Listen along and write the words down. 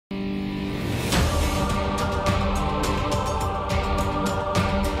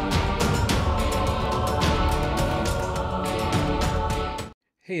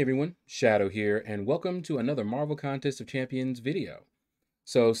Hey everyone, Shadow here, and welcome to another Marvel Contest of Champions video.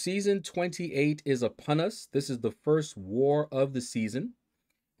 So season 28 is upon us. This is the first war of the season,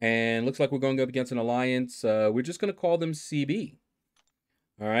 and looks like we're going up against an alliance. We're just going to call them CB.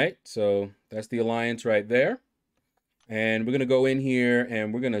 All right, so that's the alliance right there. And we're going to go in here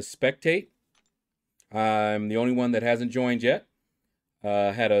and we're going to spectate. I'm the only one that hasn't joined yet.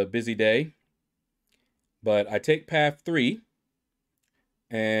 Had a busy day, but I take path 3.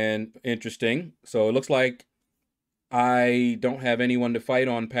 And interesting. So it looks like I don't have anyone to fight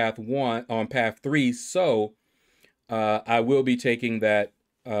on path 3. So I will be taking that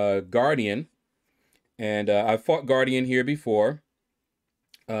Guardian. And I've fought Guardian here before.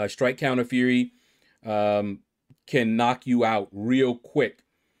 Strike Counter Fury can knock you out real quick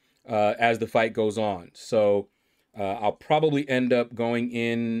as the fight goes on. So I'll probably end up going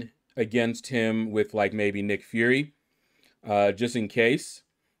in against him with like maybe Nick Fury. Just in case,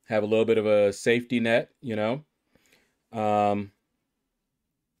 have a little bit of a safety net, you know.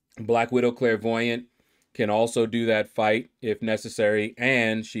 Black Widow Clairvoyant can also do that fight if necessary,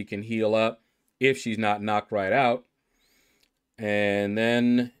 and she can heal up if she's not knocked right out. And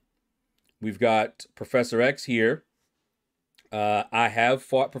then we've got Professor X here. I have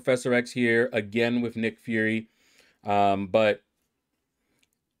fought Professor X here again with Nick Fury, but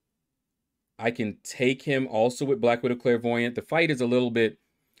I can take him also with Black Widow Clairvoyant. The fight is a little bit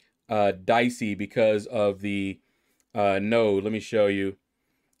dicey because of the node. Let me show you.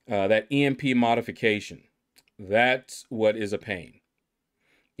 That EMP modification. That's what is a pain.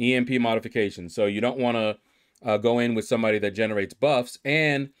 EMP modification. So you don't want to go in with somebody that generates buffs,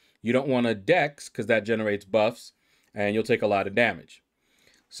 and you don't want to dex because that generates buffs, and you'll take a lot of damage.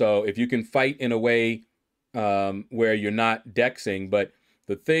 So if you can fight in a way where you're not dexing, but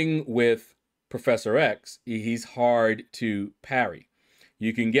the thing with Professor X, he's hard to parry.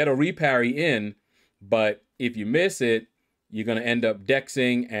 You can get a reparry in, but if you miss it, you're going to end up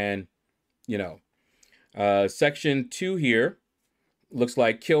dexing and, you know. Section 2 here looks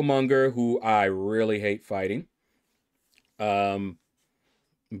like Killmonger, who I really hate fighting. But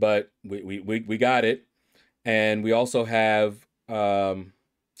we got it. And we also have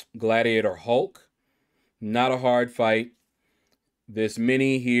Gladiator Hulk. Not a hard fight. This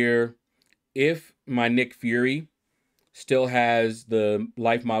mini here, if my Nick Fury still has the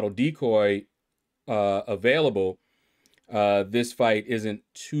life model decoy available, this fight isn't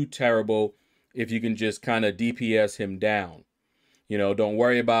too terrible if you can just kind of DPS him down. You know, don't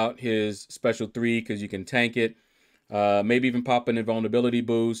worry about his special 3 because you can tank it. Maybe even pop an invulnerability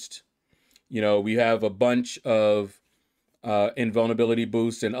boost. You know, we have a bunch of invulnerability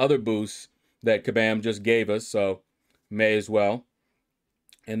boosts and other boosts that Kabam just gave us, so may as well.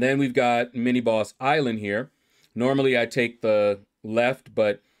 And then we've got Mini Boss Island here. Normally I take the left,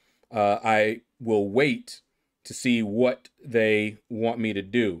 but I will wait to see what they want me to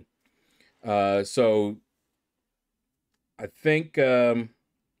do. So I think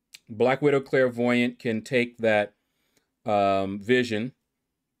Black Widow Clairvoyant can take that vision.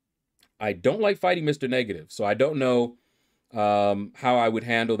 I don't like fighting Mr. Negative, so I don't know how I would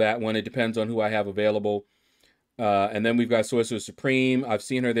handle that one. It depends on who I have available. And then we've got Sorcerer Supreme. I've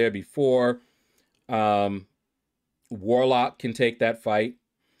seen her there before. Warlock can take that fight.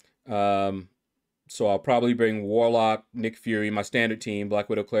 So I'll probably bring Warlock, Nick Fury, my standard team, Black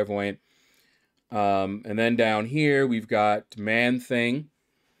Widow Clairvoyant. And then down here, we've got Man-Thing.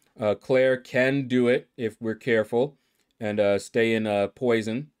 Claire can do it if we're careful and stay in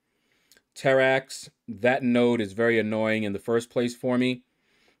poison. Terrax, that node is very annoying in the first place for me.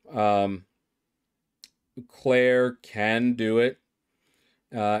 Claire can do it.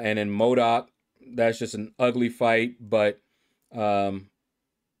 And in MODOK, that's just an ugly fight, but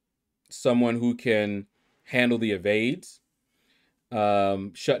someone who can handle the evades,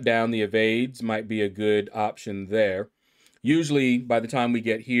 shut down the evades might be a good option there. Usually, by the time we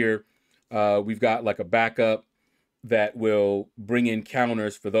get here, we've got like a backup that will bring in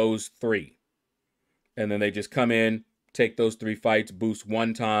counters for those 3. And then they just come in, take those 3 fights, boost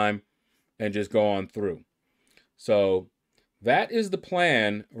 1 time, and just go on through. So that is the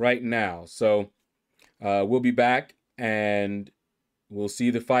plan right now. So we'll be back and we'll see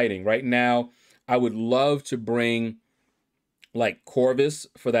the fighting. Right now, I would love to bring like Corvus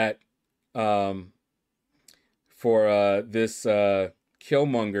for that, this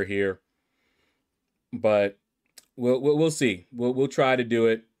Killmonger here, but we'll see. We'll try to do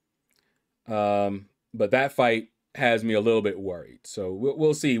it. But that fight has me a little bit worried. So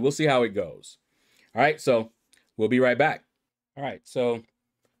we'll see. We'll see how it goes. All right. So we'll be right back. All right. So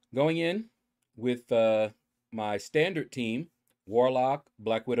going in with my standard team, Warlock,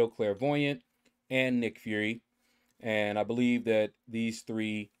 Black Widow, Clairvoyant, and Nick Fury. And I believe that these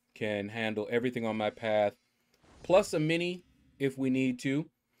 3 can handle everything on my path, plus a mini if we need to.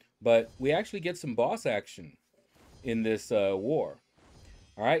 But we actually get some boss action in this war.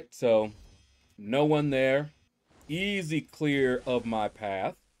 All right, so no one there. Easy clear of my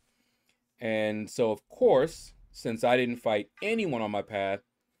path. And so, of course, since I didn't fight anyone on my path,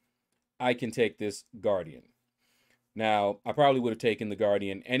 I can take this Guardian. Now, I probably would have taken the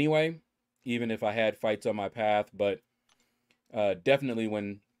Guardian anyway, even if I had fights on my path, but definitely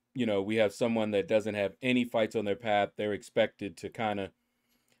when, you know, we have someone that doesn't have any fights on their path, they're expected to kind of,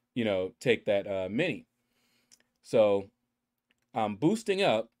 you know, take that mini. So I'm boosting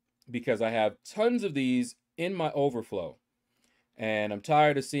up because I have tons of these in my overflow, and I'm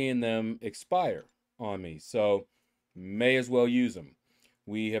tired of seeing them expire on me, so may as well use them.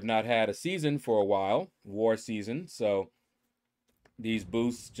 We have not had a season for a while, war season, so these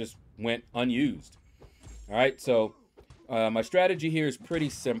boosts just went unused. All right, so my strategy here is pretty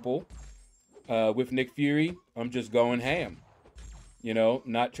simple. With Nick Fury, I'm just going ham. You know,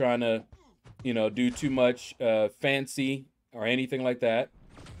 not trying to, you know, do too much fancy or anything like that.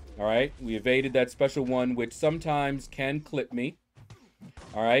 All right, we evaded that special one, which sometimes can clip me.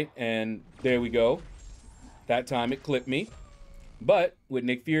 All right, and there we go. That time it clipped me. But with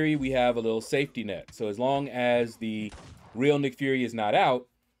Nick Fury, we have a little safety net. So as long as the real Nick Fury is not out,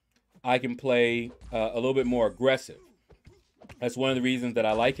 I can play a little bit more aggressive. That's one of the reasons that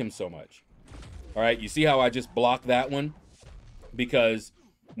I like him so much. All right, you see how I just blocked that one? Because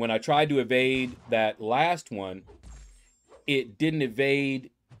when I tried to evade that last one, it didn't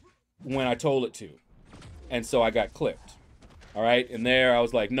evade when I told it to. And so I got clipped. All right, and there I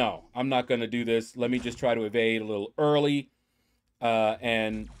was like, no, I'm not going to do this. Let me just try to evade a little early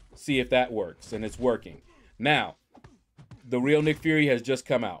and see if that works. And it's working. Now, the real Nick Fury has just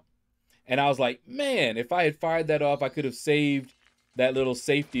come out. And I was like, man, if I had fired that off, I could have saved that little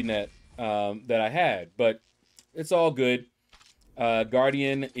safety net that I had. But it's all good.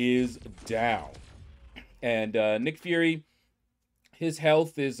 Guardian is down. And Nick Fury, his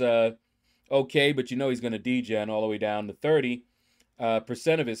health is okay, but you know he's going to degen all the way down to 30%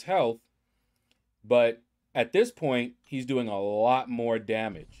 of his health. But at this point, he's doing a lot more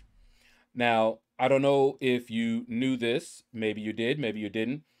damage. Now, I don't know if you knew this. Maybe you did, maybe you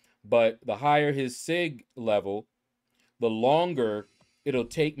didn't. But the higher his SIG level, the longer it'll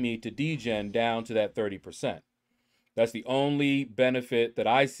take me to degen down to that 30%. That's the only benefit that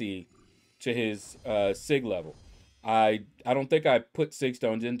I see to his SIG level. I don't think I put SIG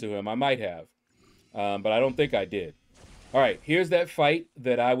stones into him. I might have, but I don't think I did. All right, here's that fight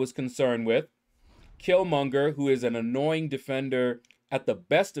that I was concerned with. Killmonger, who is an annoying defender at the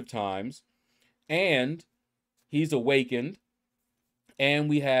best of times, and he's awakened, and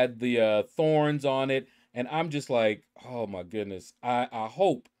we had the thorns on it, and I'm just like, oh my goodness, I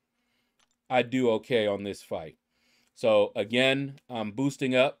hope I do okay on this fight. So again, I'm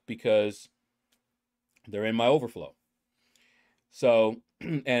boosting up because they're in my overflow. So,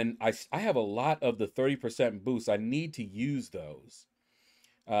 and I have a lot of the 30% boosts. I need to use those.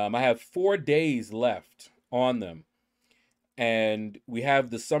 I have 4 days left on them. And we have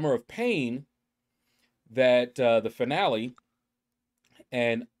the Summer of Pain, that the finale.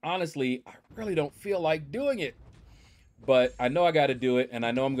 And honestly, I really don't feel like doing it. But I know I got to do it. And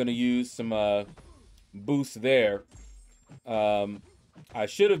I know I'm going to use some boosts there. I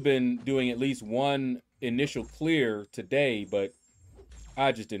should have been doing at least one initial clear today, but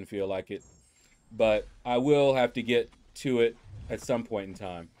I just didn't feel like it. But I will have to get to it at some point in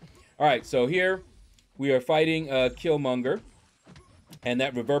time. All right, so here we are fighting Killmonger, and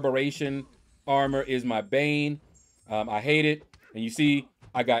that reverberation armor is my bane. I hate it, and you see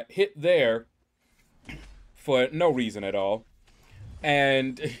I got hit there for no reason at all,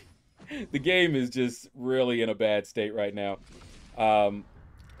 and the game is just really in a bad state right now.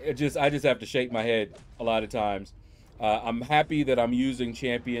 I just have to shake my head a lot of times. I'm happy that I'm using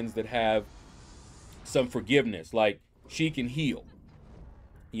champions that have some forgiveness, like she can heal.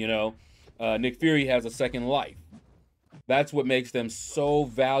 You know, Nick Fury has a second life. That's what makes them so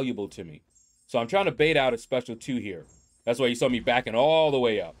valuable to me. So I'm trying to bait out a special 2 here. That's why you saw me backing all the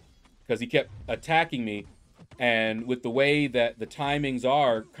way up, because he kept attacking me. And with the way that the timings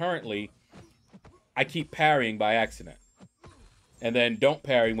are currently, I keep parrying by accident. And then don't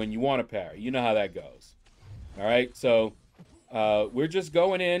parry when you want to parry. You know how that goes. All right, so we're just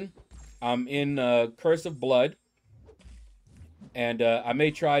going in. I'm in Curse of Blood. And I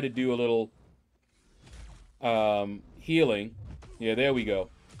may try to do a little healing. Yeah, there we go.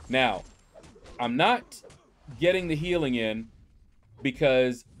 Now, I'm not getting the healing in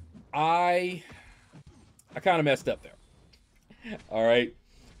because I kind of messed up there. All right,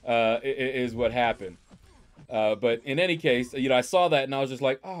 is what happened. But in any case, you know, I saw that and I was just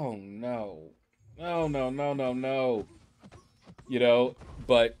like, oh no, no, no, no, no, no. You know,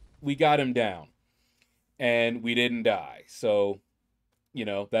 but we got him down and we didn't die. So, you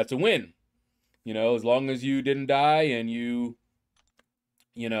know, that's a win. You know, as long as you didn't die and you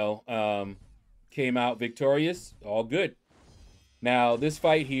know, came out victorious, all good. Now, this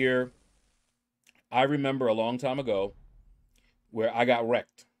fight here, I remember a long time ago where I got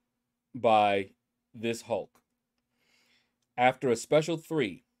wrecked by this Hulk. After a special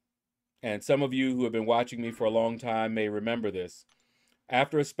 3, and some of you who have been watching me for a long time may remember this.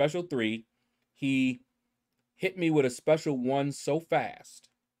 After a special 3, he hit me with a special 1 so fast.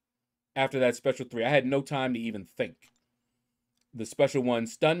 After that special 3, I had no time to even think. The special 1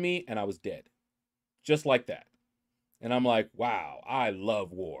 stunned me and I was dead. Just like that. And I'm like, wow, I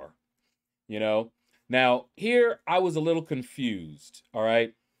love war. You know? Now, here I was a little confused, all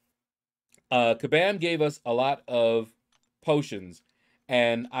right? Kabam gave us a lot of potions,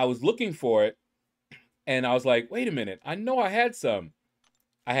 and I was looking for it, and I was like, wait a minute, I know I had some.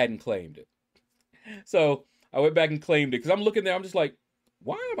 I hadn't claimed it. So I went back and claimed it, because I'm looking there, I'm just like,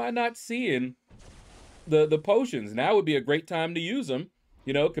 why am I not seeing the potions? Now would be a great time to use them.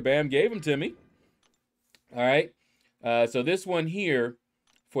 You know, Kabam gave them to me. All right. So this one here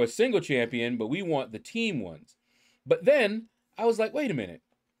for a single champion, but we want the team ones. But then I was like, wait a minute.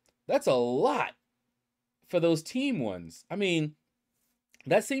 That's a lot for those team ones. I mean,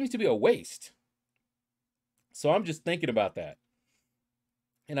 that seems to be a waste. So I'm just thinking about that.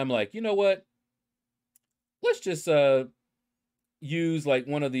 And I'm like, you know what? Let's just use like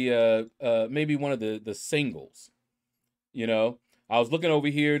one of the maybe one of the singles. You know, I was looking over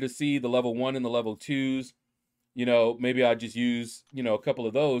here to see the level 1 and the level 2s. You know, maybe I'd just use, you know, a couple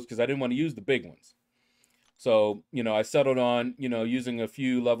of those because I didn't want to use the big ones. So, you know, I settled on, you know, using a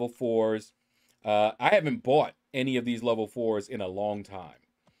few level 4s. I haven't bought any of these level 4s in a long time.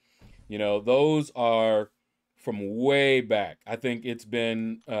 You know, those are from way back. I think it's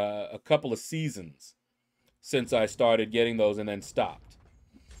been a couple of seasons since I started getting those and then stopped.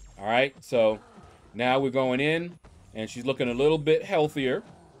 All right, so now we're going in, and she's looking a little bit healthier.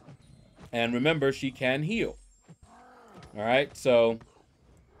 And remember, she can heal. All right, so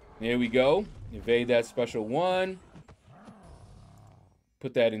there we go. Evade that special 1.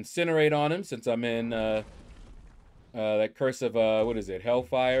 Put that incinerate on him since I'm in that curse of, what is it,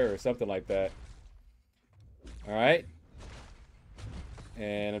 Hellfire or something like that. All right.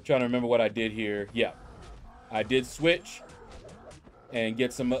 And I'm trying to remember what I did here. Yeah, I did switch and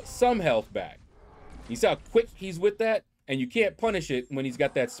get some health back. You see how quick he's with that? And you can't punish it when he's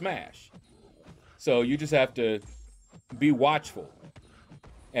got that smash. So you just have to be watchful.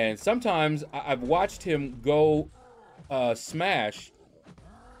 And sometimes I've watched him go smash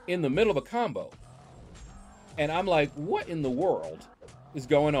in the middle of a combo. And I'm like, what in the world is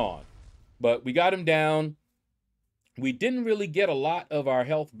going on? But we got him down. We didn't really get a lot of our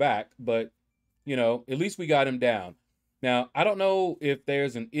health back, but, you know, at least we got him down. Now, I don't know if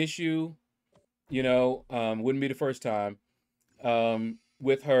there's an issue, you know, wouldn't be the first time,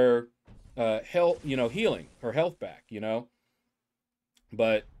 with her health, you know, healing, her health back, you know.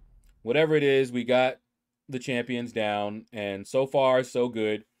 But whatever it is, we got the champions down, and so far, so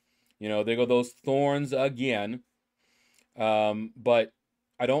good. You know, there go those thorns again. But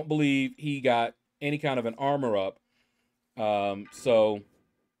I don't believe he got any kind of an armor up. So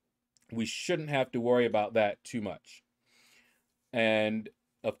we shouldn't have to worry about that too much. And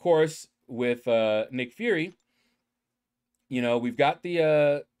of course, with Nick Fury, you know, we've got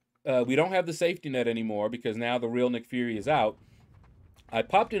the we don't have the safety net anymore because now the real Nick Fury is out. I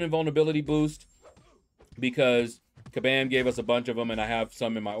popped an invulnerability boost because Kabam gave us a bunch of them, and I have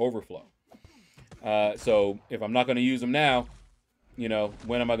some in my overflow. So if I'm not going to use them now, you know,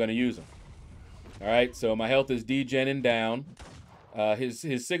 when am I going to use them? All right, so my health is degenning down. His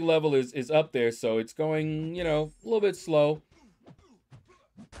sig level is up there, so it's going, you know, a little bit slow.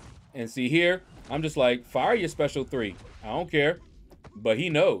 And see here, I'm just like, fire your special 3. I don't care. But he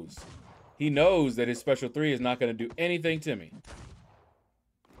knows. He knows that his special 3 is not going to do anything to me.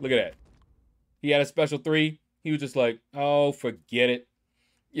 Look at that. He had a special 3. He was just like, oh, forget it.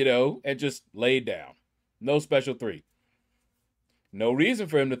 You know, and just laid down. No special 3. No reason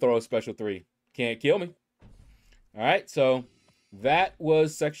for him to throw a special 3. Can't kill me. All right, so that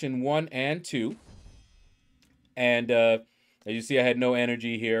was section 1 and 2. And as you see, I had no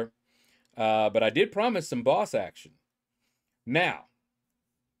energy here. But I did promise some boss action. Now,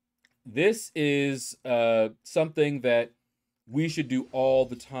 this is something that we should do all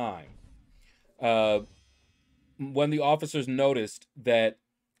the time. When the officers noticed that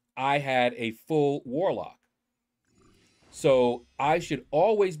I had a full warlock, so I should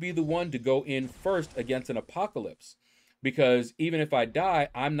always be the one to go in first against an apocalypse, because even if I die,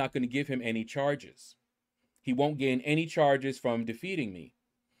 I'm not going to give him any charges. He won't gain any charges from defeating me.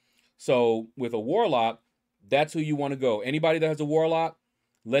 So with a warlock, that's who you want to go. Anybody that has a warlock,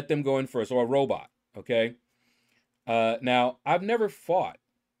 let them go in first, or a robot, okay? Now, I've never fought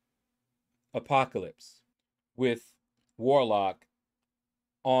Apocalypse with Warlock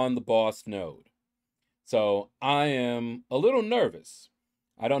on the boss node. So I am a little nervous.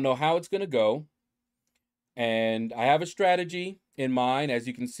 I don't know how it's going to go. And I have a strategy in mind. As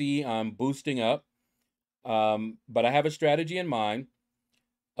you can see, I'm boosting up. But I have a strategy in mind.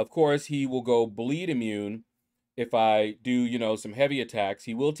 Of course, he will go bleed immune if I do, you know, some heavy attacks.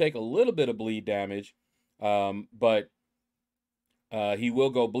 He will take a little bit of bleed damage, but he will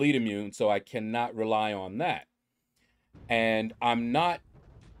go bleed immune, so I cannot rely on that. And I'm not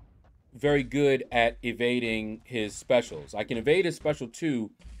very good at evading his specials. I can evade his special 2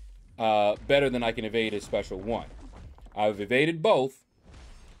 better than I can evade his special 1. I've evaded both,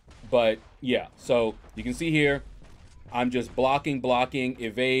 but yeah. So you can see here, I'm just blocking,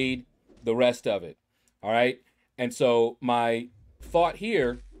 evade, the rest of it. All right. And so my thought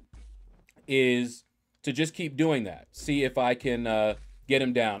here is to just keep doing that. See if I can get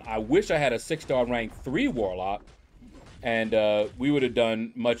him down. I wish I had a 6-star rank 3 warlock, and we would have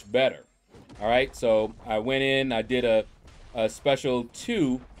done much better. All right. So I went in, I did a special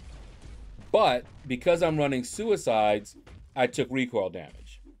 2, but because I'm running suicides, I took recoil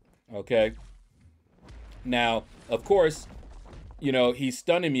damage. Okay. Now, of course, you know, he's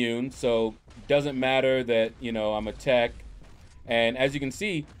stun immune, so doesn't matter that, you know, I'm a tech. And as you can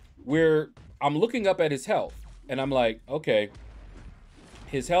see, I'm looking up at his health, and I'm like, okay,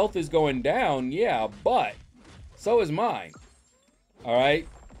 his health is going down, yeah, but so is mine. All right,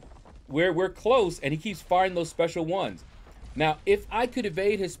 we're close, and he keeps firing those special 1s. Now, if I could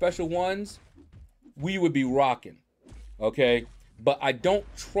evade his special 1s, we would be rocking. Okay, but I don't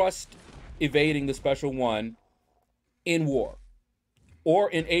trust evading the special 1 in war, or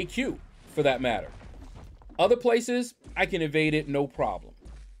in AQ for that matter. Other places, I can evade it no problem.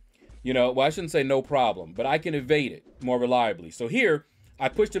 You know, well, I shouldn't say no problem, but I can evade it more reliably. So here, I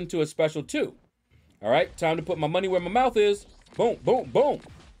pushed him to a special 2. All right, time to put my money where my mouth is. Boom, boom, boom.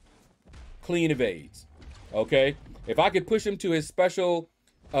 Clean evades. Okay, if I could push him to his special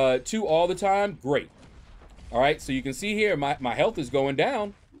 2 all the time, great. All right, so you can see here, my health is going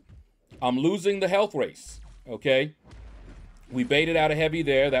down. I'm losing the health race. Okay, we baited out a heavy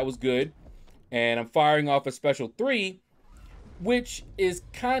there. That was good. And I'm firing off a special 3, which is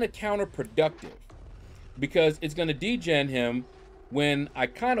kind of counterproductive because it's going to degen him when I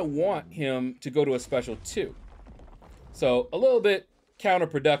kind of want him to go to a special 2. So a little bit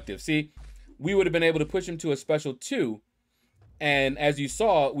counterproductive. See, we would have been able to push him to a special 2. And as you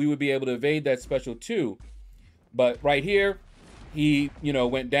saw, we would be able to evade that special 2. But right here, he, you know,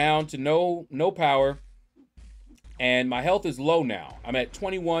 went down to no power. And my health is low now. I'm at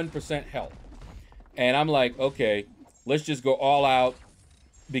 21% health. And I'm like, okay, let's just go all out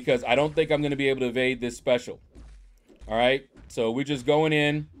because I don't think I'm going to be able to evade this special. All right, so we're just going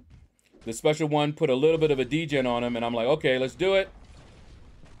in. The special 1 put a little bit of a degen on him, and I'm like, okay, let's do it.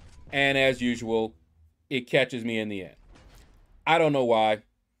 And as usual, it catches me in the end. I don't know why.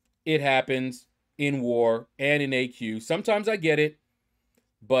 It happens in war and in AQ. Sometimes I get it,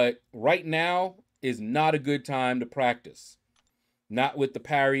 but right now is not a good time to practice. Not with the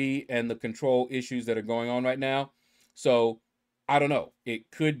parry and the control issues that are going on right now. So, I don't know.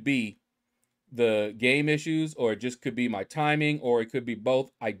 It could be the game issues, or it just could be my timing, or it could be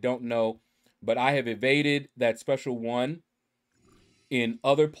both. I don't know. But I have evaded that special 1 in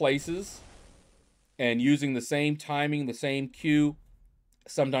other places and using the same timing, the same cue.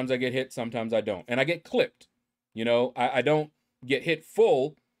 Sometimes I get hit, sometimes I don't. And I get clipped. You know, I don't get hit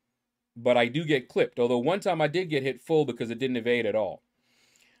full, but I do get clipped. Although one time I did get hit full because it didn't evade at all.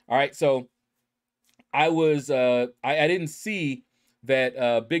 All right, so I was, I didn't see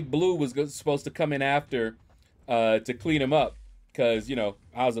that Big Blue was supposed to come in after to clean him up because, you know,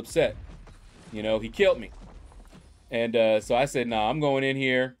 I was upset. You know, he killed me. And so I said, nah, I'm going in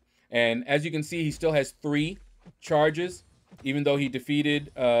here. And as you can see, he still has 3 charges, even though he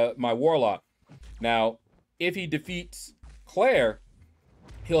defeated my Warlock. Now, if he defeats Claire,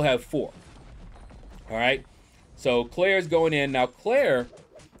 he'll have 4. All right. So Claire's going in. Now, Claire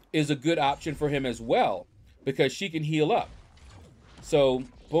is a good option for him as well because she can heal up. So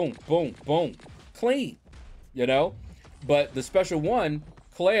boom, boom, boom, clean, you know. But the special one,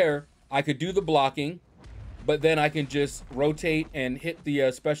 Claire, I could do the blocking, but then I can just rotate and hit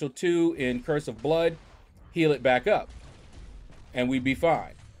the special 2 in Curse of Blood, heal it back up, and we'd be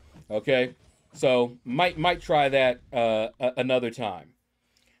fine. Okay, so might try that another time.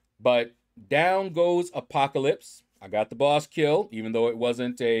 But down goes Apocalypse. I got the boss kill, even though it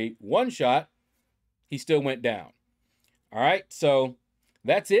wasn't a one-shot. He still went down. All right, so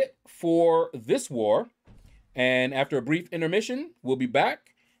that's it for this war. And after a brief intermission, we'll be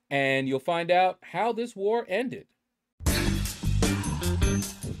back, and you'll find out how this war ended.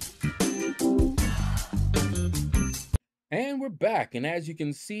 And we're back, and as you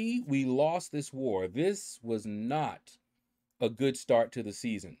can see, we lost this war. This was not a good start to the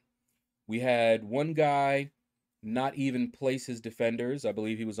season. We had one guy not even place his defenders. I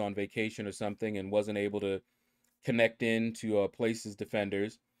believe he was on vacation or something and wasn't able to connect in to place his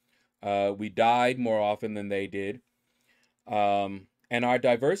defenders. We died more often than they did. And our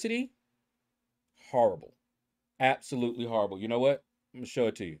diversity, horrible. Absolutely horrible. You know what? I'm going to show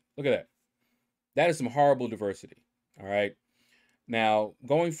it to you. Look at that. That is some horrible diversity. All right. Now,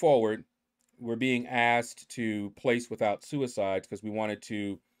 going forward, we're being asked to place without suicides because we wanted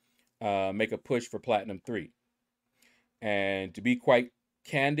to make a push for Platinum 3. And to be quite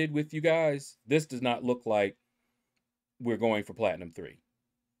candid with you guys, this does not look like we're going for Platinum 3.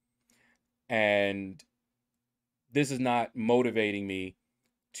 And this is not motivating me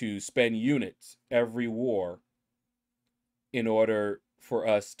to spend units every war in order for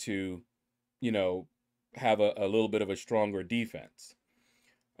us to, you know, have a little bit of a stronger defense.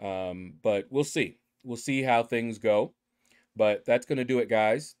 But we'll see. We'll see how things go. But that's going to do it,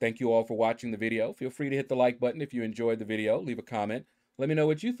 guys. Thank you all for watching the video. Feel free to hit the like button if you enjoyed the video. Leave a comment. Let me know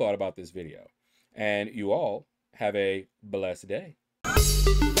what you thought about this video. And you all have a blessed day.